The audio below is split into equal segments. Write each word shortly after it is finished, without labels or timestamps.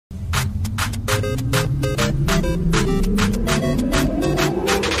Hello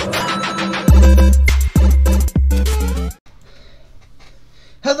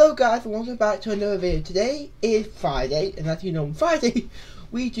guys, and welcome back to another video. Today is Friday, and as you know on Friday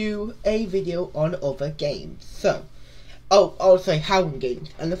we do a video on other games. So, also Halloween games.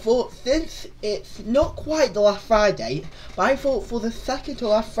 And I thought, since it's not quite the last Friday, but I thought for the second to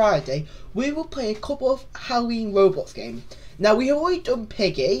last Friday we will play a couple of Halloween Roblox games. Now we have already done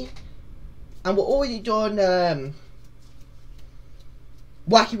Piggy, and we've already done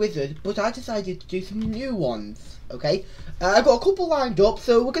Wacky Wizard, but I decided to do some new ones. Okay, I've got a couple lined up,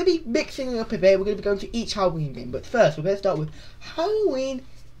 so we're going to be mixing it up a bit. We're going to be going to each Halloween game, but first we're going to start with Halloween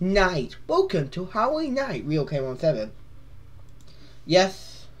Night. Welcome to Halloween Night, Real K17.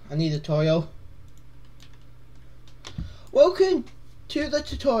 Yes, I need a tutorial. Welcome to the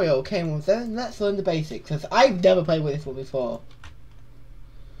tutorial, K17. Let's learn the basics, because I've never played with this one before.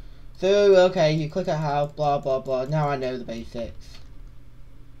 So, okay, you click on how, blah blah blah. Now I know the basics.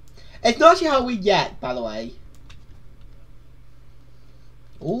 It's not actually Halloween yet, by the way.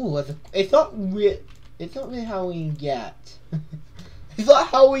 Oh, it's not really Halloween yet. It's not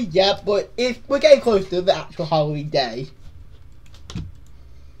Halloween yet, but we're getting close to the actual Halloween day.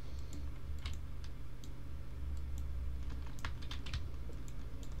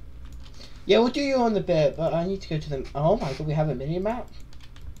 Yeah, we'll do you on the bit, but I need to go to the. Oh my god, we have a mini map.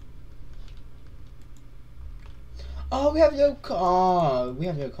 Oh, we have no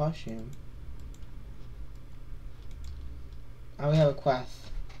costume. And we have a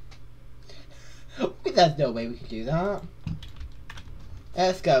quest. There's no way we can do that.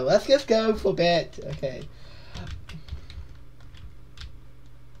 Let's go. Let's just go for a bit. Okay.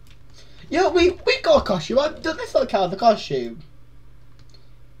 Yeah, we got a costume. Let's not count the costume.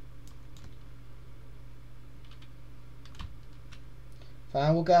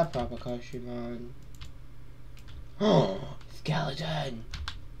 Fine, we'll get a proper costume on. Oh, skeleton.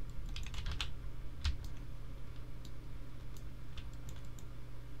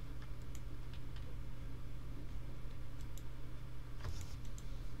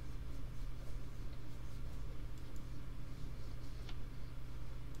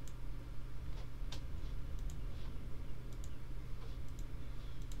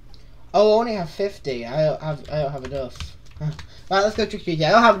 Oh, I only have 50. I don't have enough. Right, let's go trick or treating. I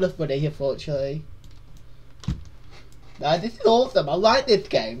don't have enough money, unfortunately. This is awesome. I like this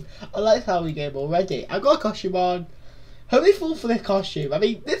game. I like how we game already. I got a costume on. Hopefully fall for this costume. I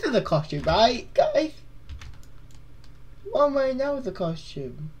mean, this is a costume, right, guys? What am I now with the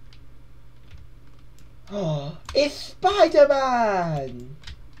costume? Oh, it's Spider-Man!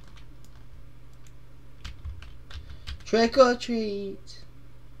 Trick or treat.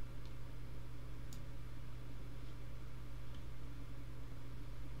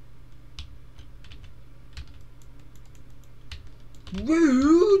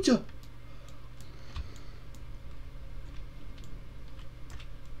 Rude!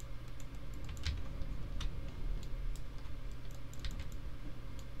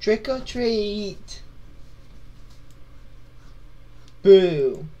 Trick or treat!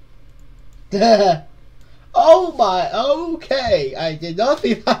 Boo! Oh my, okay! I did not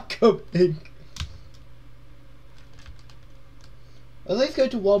see that coming. Well, let's go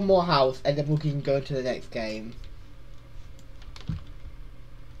to one more house and then we can go to the next game.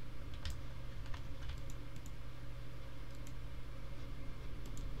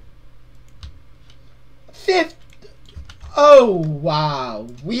 Oh wow,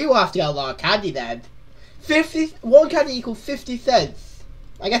 we will have to get a lot of candy then. 1 candy equals 50 cents.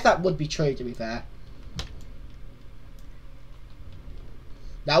 I guess that would be true, to be fair.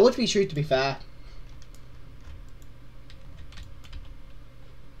 That would be true, to be fair.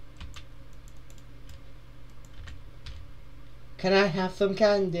 Can I have some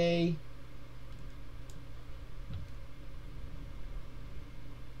candy?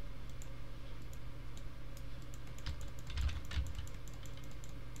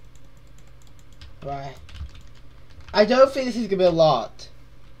 Right. I don't think this is going to be a lot.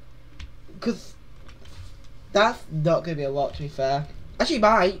 Because that's not going to be a lot, to be fair. Actually, it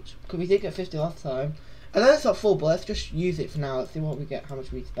might. Because we did get 50 last time. I know it's not full, but let's just use it for now. Let's see what we get, how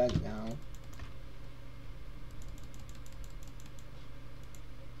much we spent now.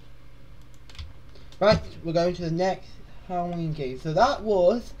 Right, we're going to the next Halloween game. So that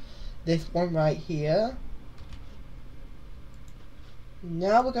was this one right here.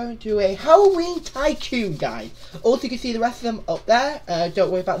 Now we're going to a Halloween Tycoon, guys. Also, you can see the rest of them up there. Don't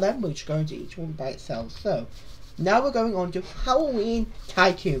worry about them. We're just going to each one by itself. So, now we're going on to Halloween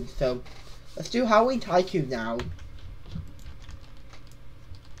Tycoon. So, let's do Halloween Tycoon now.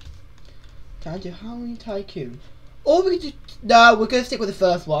 Time to Halloween Tycoon. Or we could just, no, we're gonna stick with the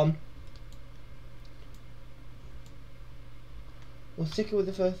first one. We'll stick it with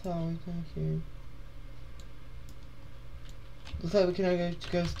the first Halloween Tycoon. Looks like we can go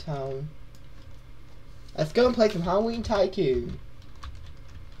to Ghost Town. Let's go and play some Halloween Tycoon.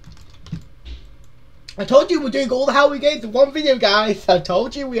 I told you we're doing all the Halloween games in one video, guys. I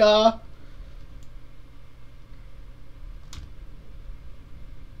told you we are.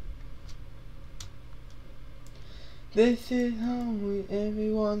 This is Halloween,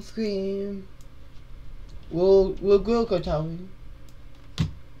 everyone scream. We'll go to Halloween.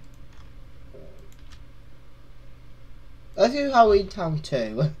 Let's do Halloween Town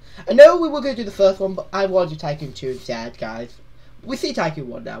 2. I know we were going to do the first one, but I want to do Tycoon 2 instead, guys. We see Tycoon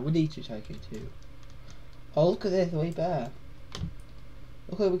 1 now, we need to do Tycoon 2. Oh, look at this, way better.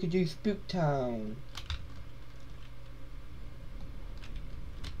 Okay, we could do Spook Town.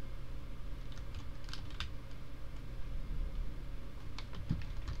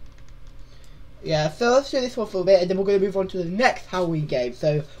 Yeah, so let's do this one for a bit, and then we're going to move on to the next Halloween game.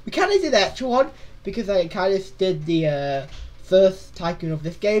 So, we kind of did the extra one, because I kind of did the first Tycoon of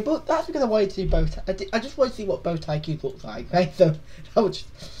this game, but that's because I wanted to do both. I just wanted to see what both Tycoons look like, right? So,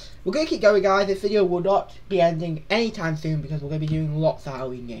 we're going to keep going, guys. This video will not be ending anytime soon, because we're going to be doing lots of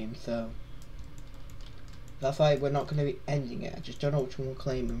Halloween games, so that's why we're not going to be ending it. I just don't know which one we're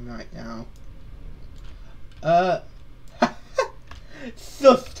claiming right now.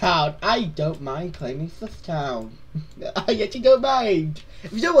 Town. I don't mind claiming Town. I actually don't mind.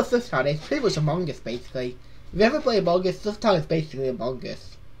 If you don't know what Town is, it's pretty much Among Us, basically. If you ever play Among Us, Town is basically Among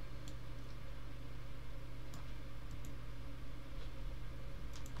Us.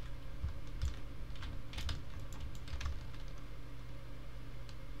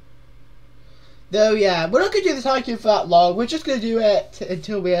 Though, yeah, we're not going to do the Tycoon for that long. We're just going to do it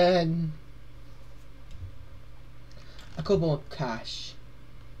until we earn a couple more cash.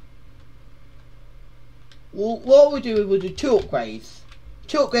 Well, what we'll do is we'll do 2 upgrades.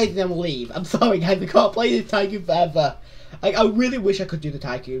 2 upgrades and then we'll leave. I'm sorry, guys, I can't play this Tycoon forever. I really wish I could do the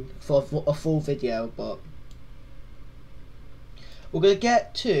Tycoon for a full video, but we're going to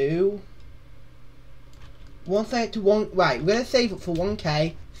get to right, we're going to save up for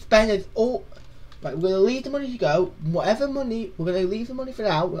 1k, spend it all. Right, we're going to leave the money to go. Whatever money, we're going to leave the money for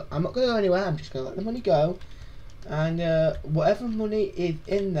now. I'm not going to go anywhere, I'm just going to let the money go. And whatever money is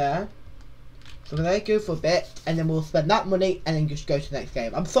in there, so we're going to go for a bit, and then we'll spend that money, and then just go to the next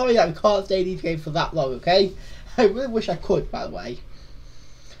game. I'm sorry that we can't stay in these games for that long, okay? I really wish I could, by the way.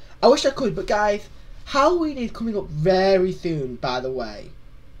 I wish I could, but guys, Halloween is coming up very soon, by the way.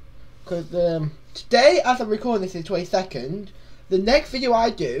 Because today, as I'm recording this, is the 22nd. The next video I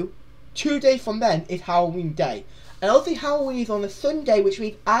do, 2 days from then, is Halloween Day. And also Halloween is on a Sunday, which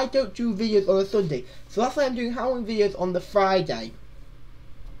means I don't do videos on a Sunday. So that's why I'm doing Halloween videos on the Friday.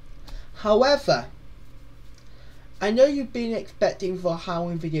 However, I know you've been expecting for a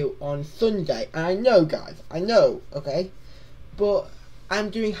Halloween video on Sunday. And I know, guys, I know, okay? But I'm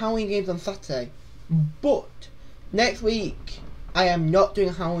doing Halloween games on Saturday. But next week, I am not doing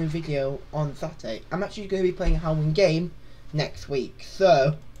a Halloween video on Saturday. I'm actually going to be playing a Halloween game next week.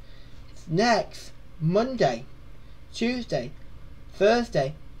 So, next Monday, Tuesday,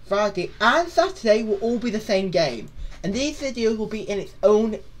 Thursday, Friday and Saturday will all be the same game. And these videos will be in its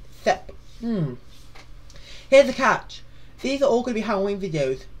own separate... Here's the catch. These are all going to be Halloween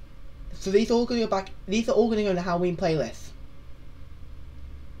videos. So these are all going to go back... These are all going to go in the Halloween playlist.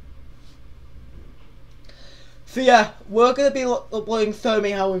 So yeah, we're going to be uploading so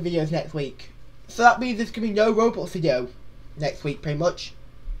many Halloween videos next week. So that means there's going to be no Roblox video next week, pretty much.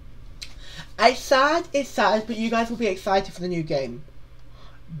 It's sad, but you guys will be excited for the new game.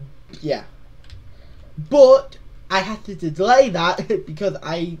 Yeah. But I had to delay that because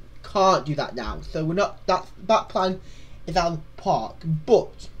I can't do that now. So we're not, that plan is out of the park.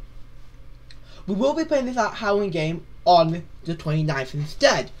 But we will be playing this Halloween game on the 29th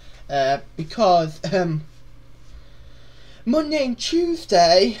instead. Because Monday and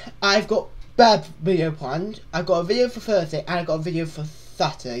Tuesday I've got bad video planned. I've got a video for Thursday and I've got a video for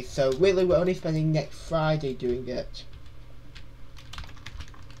Saturday, so really we're only spending next Friday doing it.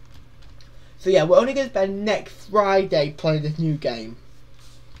 So yeah, we're only going to spend next Friday playing this new game.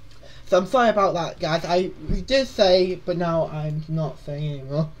 So I'm sorry about that, guys. I did say, but now I'm not saying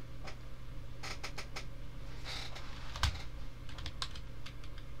anymore.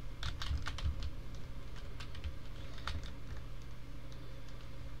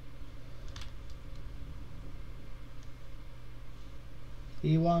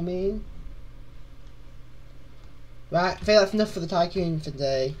 See what I mean? Right, I think that's enough for the Tycoon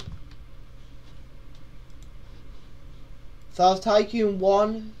today. Stars Tycoon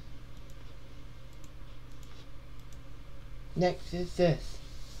 1. Next is this.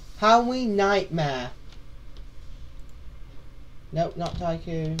 Halloween Nightmare. Nope, not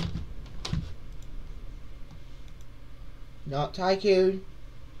Tycoon. Not Tycoon.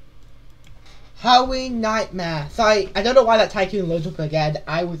 Halloween Nightmare. Sorry, I don't know why that Tycoon loads up again.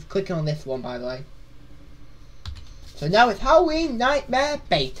 I was clicking on this one, by the way. So now it's Halloween Nightmare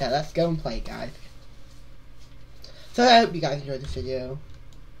Beta. Let's go and play it, guys. So I hope you guys enjoyed this video.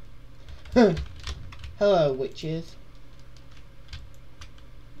 Hello, witches.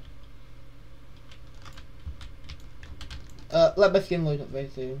 Let my skin load up very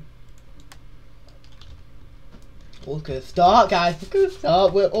soon. We're gonna start, guys. We're gonna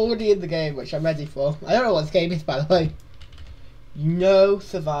start. We're already in the game, which I'm ready for. I don't know what this game is, by the way. No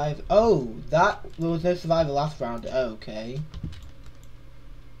survive. Oh, there was no survivor last round. Okay.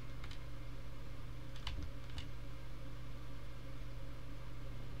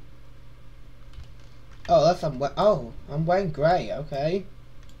 Oh, that's I'm wearing grey. Okay.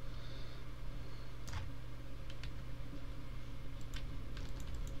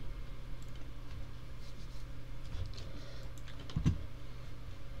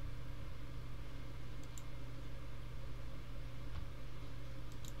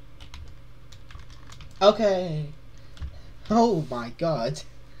 Okay. Oh my god.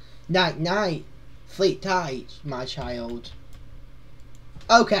 Night night. Sleep tight, my child.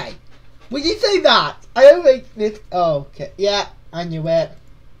 Okay. Would you say that? I don't think this. Oh, okay. Yeah, I knew it.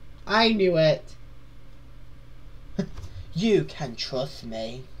 I knew it. You can trust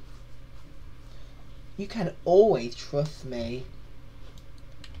me. You can always trust me.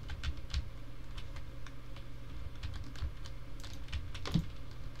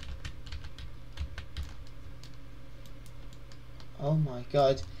 Oh my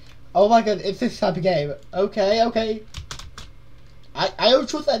god. Oh my god, it's this type of game. Okay, okay. I don't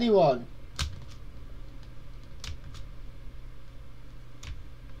trust anyone.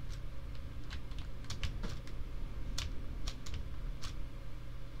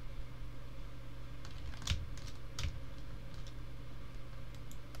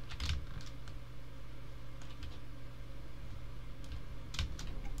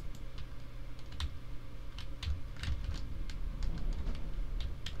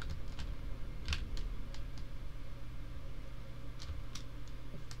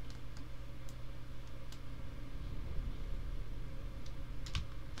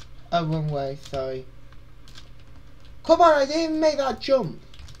 Oh, wrong way, sorry. Come on, I didn't make that jump.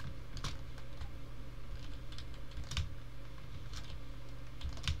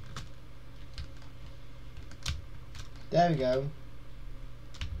 There we go.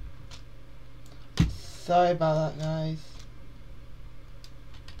 Sorry about that, guys.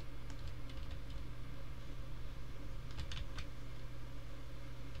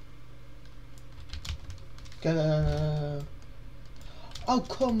 Go. Oh,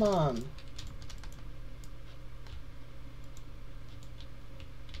 come on.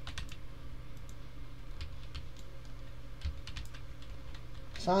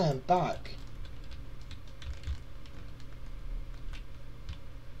 So I am back.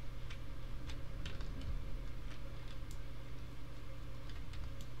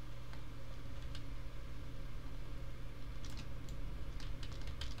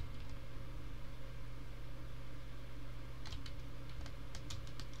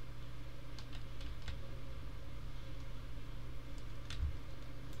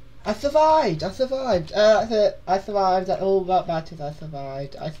 I survived! I survived! I survived. All that matters. I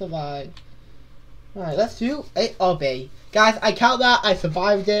survived. Right, let's do A or B. Guys, I count that. I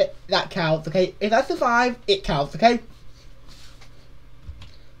survived it. That counts, okay? If I survive, it counts, okay?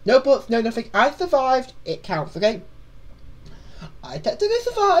 No buts, no nothing. I survived. It counts, okay? I technically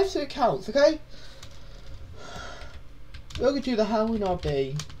survived, so it counts, okay? We're going to do the Halloween or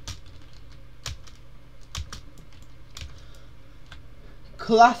B.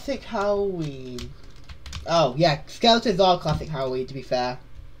 Classic Halloween. Oh, yeah. Skeletons are classic Halloween, to be fair.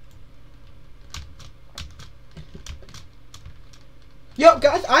 Yo,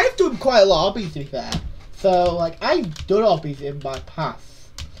 guys, I've done quite a lot of hobbies, to be fair. So, like, I've done hobbies in my past.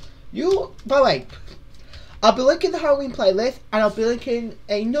 By the way, I'll be linking the Halloween playlist, and I'll be linking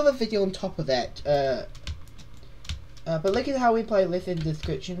another video on top of it. I'll be linking the Halloween playlist in the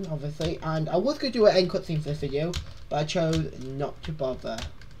description, obviously, and I was going to do an end cutscene for this video, but I chose not to bother.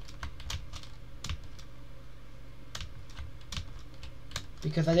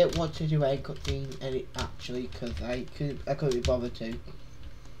 Because I didn't want to do an end cutscene, actually, because I couldn't be bothered to.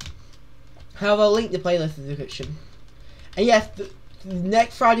 However, I'll link the playlist in the description. And yes, the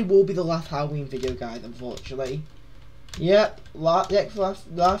next Friday will be the last Halloween video, guys, unfortunately. Yep, last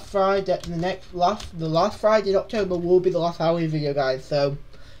Friday, the last Friday in October will be the last Halloween video, guys. So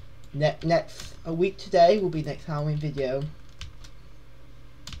next a week today will be next Halloween video.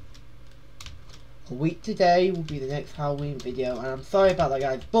 A week today will be the next Halloween video, and I'm sorry about that,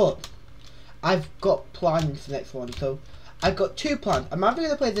 guys, but I've got plans for the next one. So I've got two plans. I'm either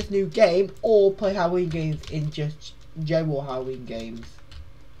going to play this new game or play Halloween games in just general Halloween games.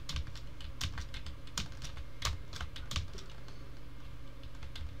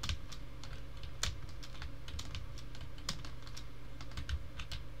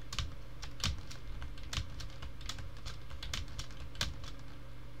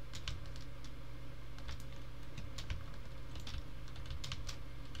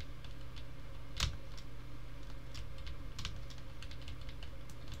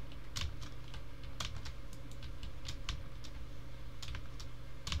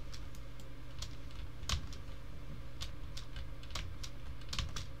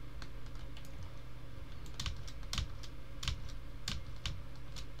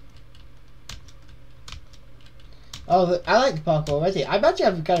 Oh, I like the parkour already. I'm actually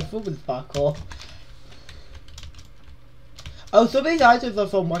having kind of fun with the parkour. Oh, some of these items are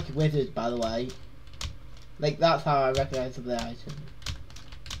from Wacky Wizards, by the way. Like, that's how I recognise some of the items.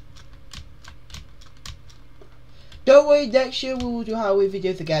 Don't worry, next year we will do Halloween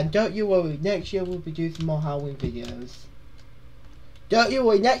videos again. Don't you worry, next year we'll be doing some more Halloween videos. Don't you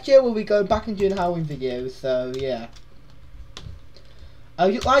worry, next year we'll be going back and doing Halloween videos, so yeah. I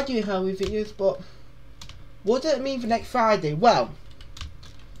like doing Halloween videos, but what does it mean for next Friday? Well,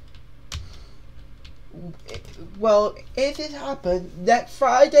 if it happens, next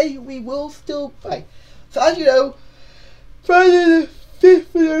Friday we will still play. So as you know, Friday the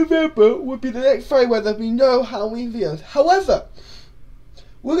 5th of November would be the next Friday where there'll be no Halloween videos. However,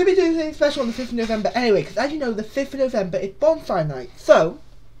 we're going to be doing something special on the 5th of November anyway, because as you know, the 5th of November is Bonfire Night. So,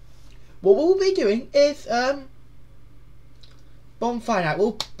 what we'll be doing is, Bonfire Night.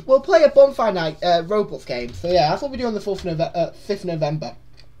 We'll play a Bonfire Night Roblox game. So yeah, that's what we do on the 5th of November.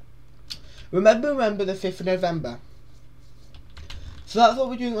 Remember the 5th of November. So that's what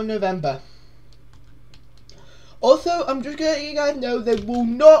we're doing on November. Also, I'm just going to let you guys know there will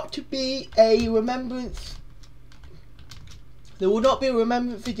not be a remembrance. There will not be a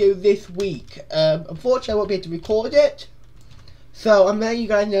remembrance video this week. Unfortunately, I won't be able to record it. So I'm letting you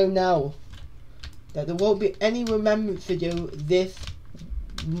guys know now that there won't be any remembrance video this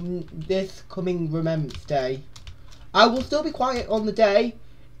coming Remembrance Day. I will still be quiet on the day,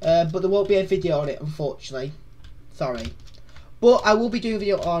 but there won't be a video on it, unfortunately. Sorry, but I will be doing a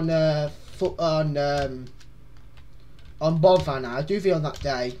video on Bonfire Night. I'll do a video on that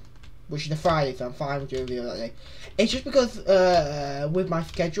day, which is a Friday, so I'm fine with doing a video that day. It's just because with my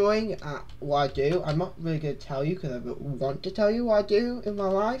scheduling, what I do, I'm not really going to tell you because I want to tell you what I do in my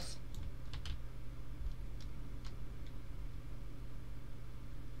life.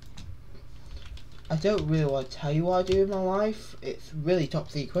 I don't really want to tell you what I do in my life. It's really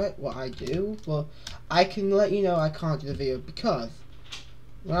top secret what I do. But I can let you know I can't do the video because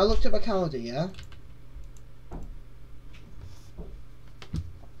when I looked at my calendar, yeah,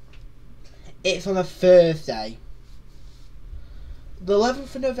 it's on a Thursday. The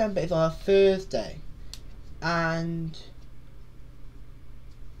 11th of November is on a Thursday. And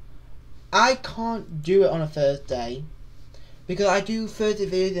I can't do it on a Thursday because I do Thursday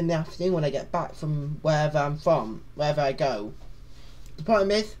videos in the afternoon when I get back from wherever I'm from, wherever I go. The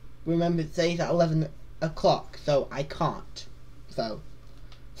problem is, remember it says at 11 o'clock, so I can't. So,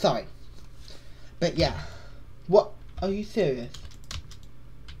 sorry. But yeah. What? Are you serious?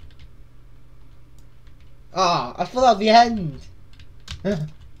 Ah, I thought that was the end.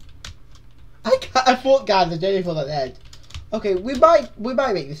 I thought, guys, I genuinely thought that was the end. Okay, we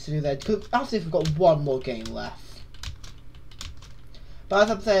might make this to the end because after this we've got one more game left. But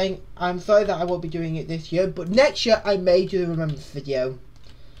as I'm saying, I'm sorry that I won't be doing it this year, but next year I may do the Remembrance video.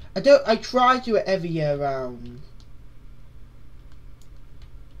 I try to do it every year round.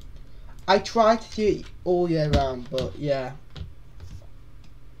 I try to do it all year round, but yeah.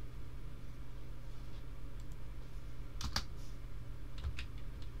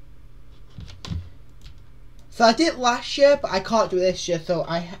 So I did it last year, but I can't do it this year, so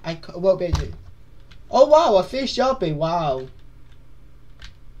I won't be able to. Oh wow, I finished shopping, wow.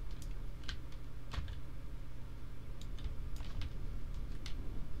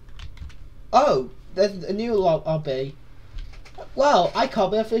 Oh, there's a new lobby. Wow, I can't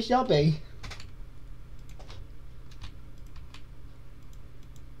believe I finished the lobby.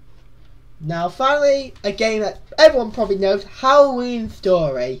 Now finally, a game that everyone probably knows, Halloween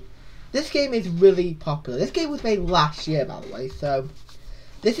Story. This game is really popular. This game was made last year, by the way, so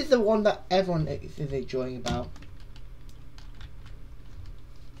this is the one that everyone is enjoying about.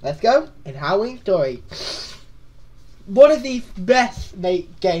 Let's go. In Halloween Story. One of the best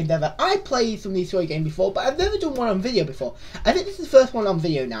made games ever. I played some of these story games before, but I've never done one on video before. I think this is the first one on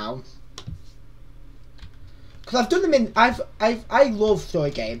video now. Because I've done them in... I love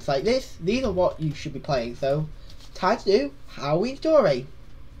story games like this. These are what you should be playing, so time to do Halloween Story.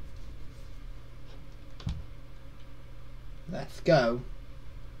 Let's go.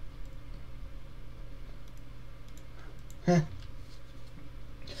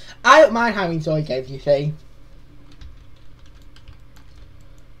 I don't mind Halloween Story games, you see.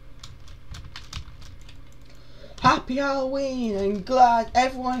 Happy Halloween and glad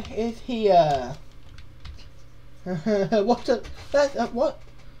everyone is here. What?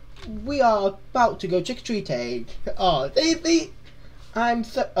 We are about to go trick-or-treating. Oh, I'm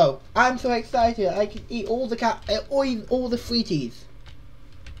so excited. I can eat all the all the sweeties.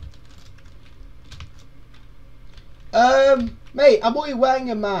 Mate, I'm already wearing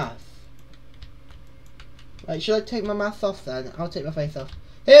a mask. Right, should I take my mask off then? I'll take my face off.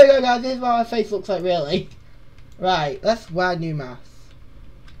 Here we go, guys. This is what my face looks like, really. Right, let's wear a new mask.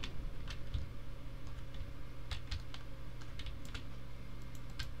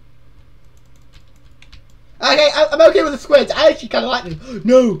 Okay, I'm okay with the squids. I actually kind of like this.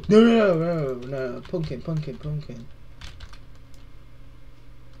 No. Pumpkin.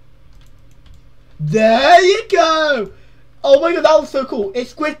 There you go. Oh my god, that was so cool. It's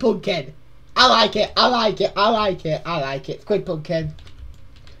squid pumpkin. I like it. Squid pumpkin.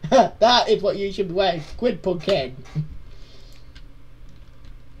 That is what you should be wearing. Squid pumpkin.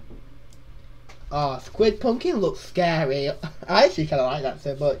 Oh, squid pumpkin looks scary. I actually kind of like that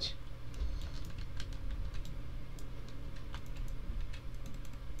so much.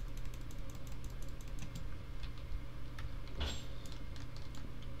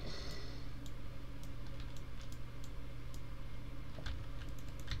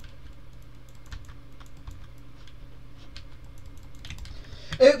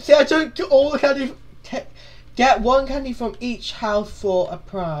 Oopsie, I took all the candy. Get one candy from each house for a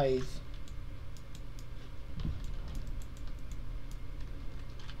prize.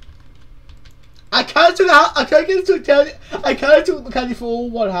 I can't do that. I can't took the candy for all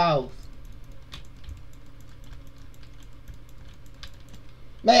one house.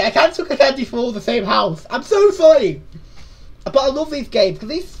 Mate, I can't took a candy for all the same house. I'm so sorry. But I love these games because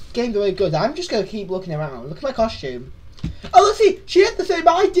these games are really good. I'm just gonna keep looking around. Look at my costume. Oh, let's see. She had the same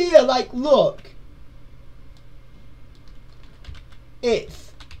idea. Like, look.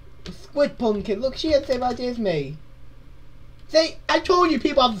 It's squid pumpkin. Look, she had the same idea as me. See, I told you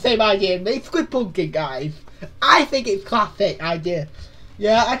people have the same idea as me. Squid pumpkin, guys. I think it's classic idea.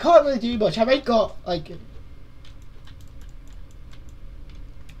 Yeah, I can't really do much. I've only got, like...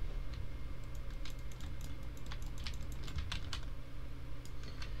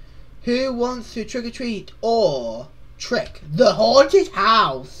 Who wants to trick-or-treat or... trick the haunted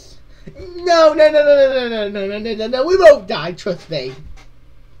house? No, we won't die, trust me.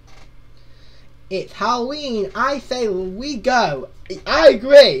 It's Halloween, I say we go. I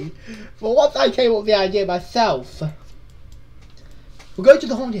agree. For once I came up with the idea myself. We'll go to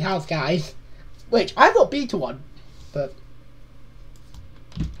the haunted house, guys. Which, I've not been to one. But...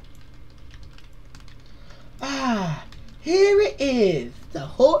 here it is. The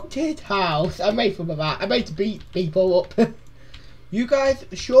haunted house. I'm ready for that. I'm ready to beat people up. You guys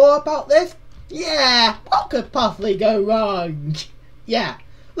sure about this? Yeah. What could possibly go wrong? Yeah.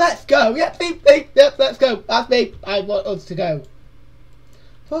 Let's go. Yep, let's go. That's me. I want us to go.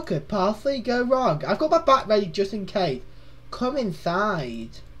 What could possibly go wrong? I've got my back ready just in case. Come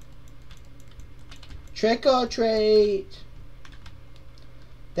inside. Trick or treat.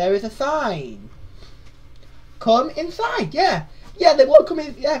 There is a sign. Come inside. Yeah. Yeah, they won't come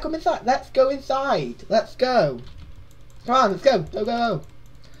in. Yeah, come inside. Let's go inside. Let's go. Come on, let's go. Go.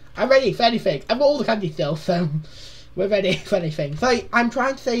 I'm ready for anything. I've got all the candy still, so we're ready for anything. So I'm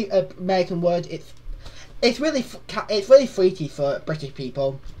trying to say an American word. It's really freaky for British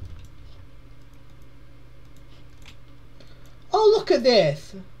people. Oh, look at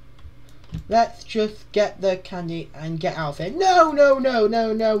this. Let's just get the candy and get out of here. No.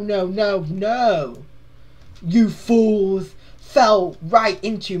 You fools fell right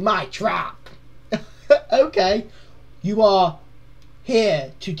into my trap. Okay. You are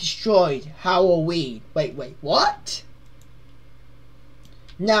here to destroy Halloween. Wait, what?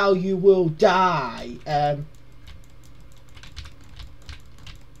 Now you will die.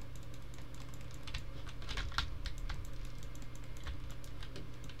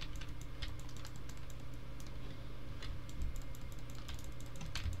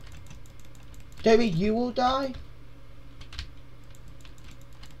 Don't mean you will die.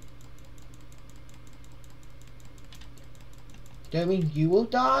 Don't mean you will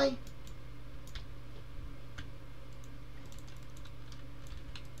die.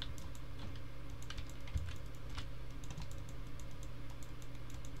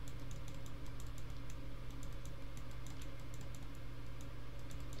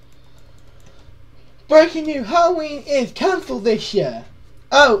 Breaking news, Halloween is cancelled this year.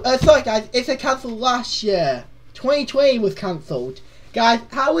 Oh, sorry guys, it's a cancelled last year. 2020 was cancelled. Guys,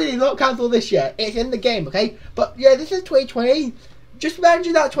 Halloween is not cancelled this year. It's in the game, okay? But yeah, this is 2020. Just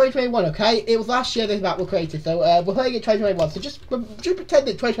imagine that 2021, okay? It was last year this map was created, so we're playing it 2021. So just pretend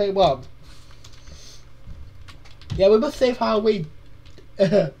it's 2021. Yeah, we must save Halloween.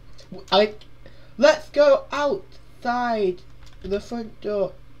 Let's go outside the front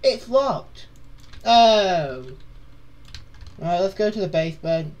door. It's locked. Oh. Alright, let's go to the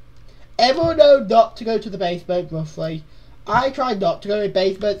basement. Everyone knows not to go to the basement, roughly. I try not to go in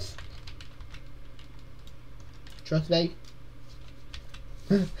basements. Trust me.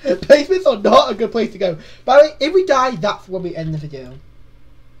 Basements are not a good place to go. By the way, if we die, that's when we end the video.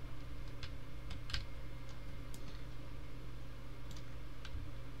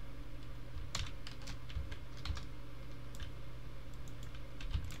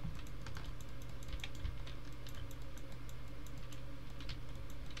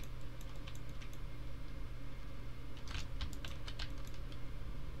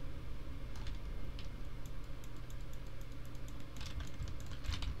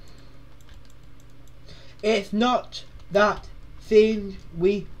 It's not that thing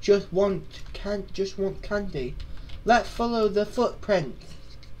we just want candy. Let's follow the footprints.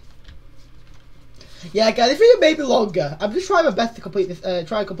 Yeah guys, this video may be longer. I'm just trying my best to complete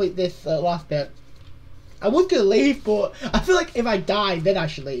this last bit. I was gonna leave, but I feel like if I die then I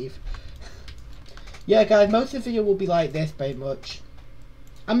should leave. Yeah guys, most of the video will be like this pretty much.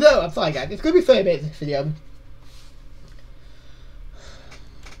 I'm sorry guys, it's gonna be 30 minutes this video.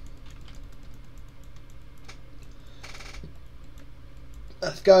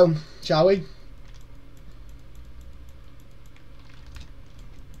 Let's go, shall we?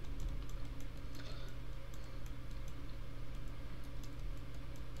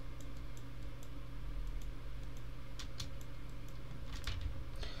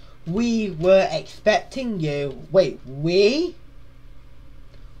 We were expecting you. Wait, we?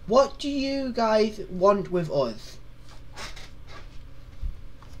 What do you guys want with us?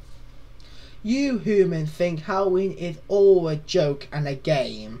 You humans think Halloween is all a joke and a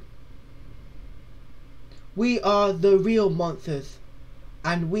game. We are the real monsters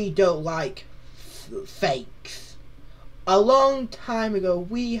and we don't like fakes. A long time ago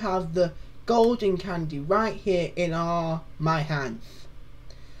we have the golden candy right here in my hands.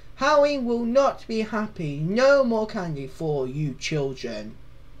 Halloween will not be happy. No more candy for you children.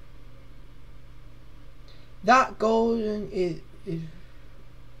 That golden is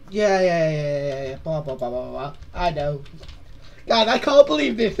yeah, blah blah blah blah blah. I know. Guys, I can't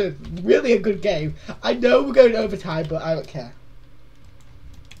believe this is really a good game. I know we're going overtime, but I don't care.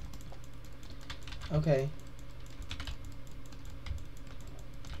 Okay.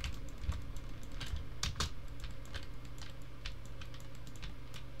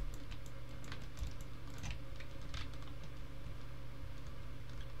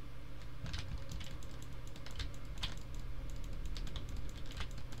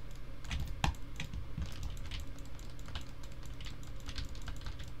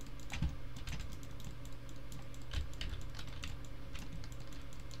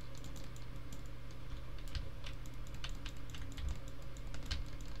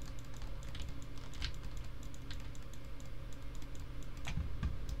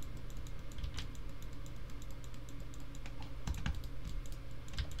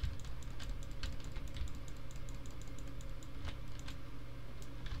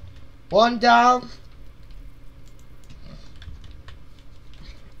 One down.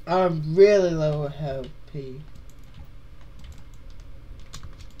 I'm really low HP.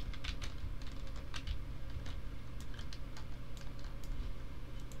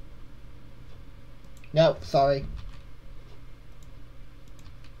 Nope, sorry.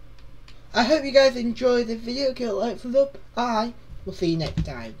 I hope you guys enjoyed the video. Give it a like, thumbs up. I will see you next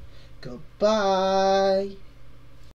time. Goodbye.